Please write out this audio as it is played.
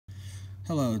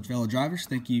Hello, fellow drivers.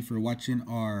 Thank you for watching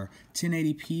our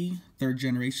 1080p third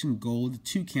generation gold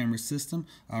 2-camera system.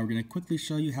 We're going to quickly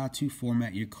show you how to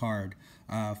format your card.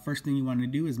 First thing you want to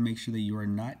do is make sure that you are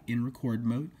not in record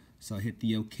mode. So hit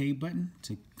the OK button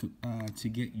to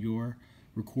get your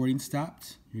recording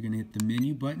stopped. You're going to hit the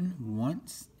menu button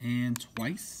once and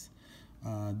twice.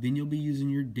 Then you'll be using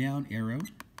your down arrow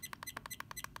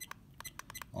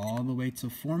all the way to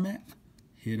format.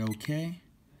 Hit OK.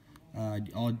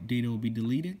 All data will be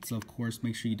deleted, so of course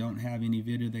make sure you don't have any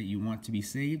video that you want to be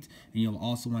saved, and you'll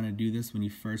also want to do this when you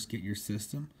first get your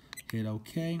system. Hit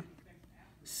OK.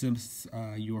 Since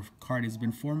your card has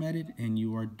been formatted and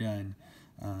you are done,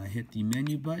 hit the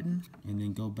menu button and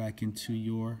then go back into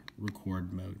your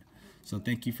record mode. So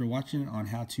thank you for watching on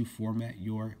how to format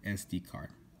your SD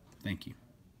card. Thank you.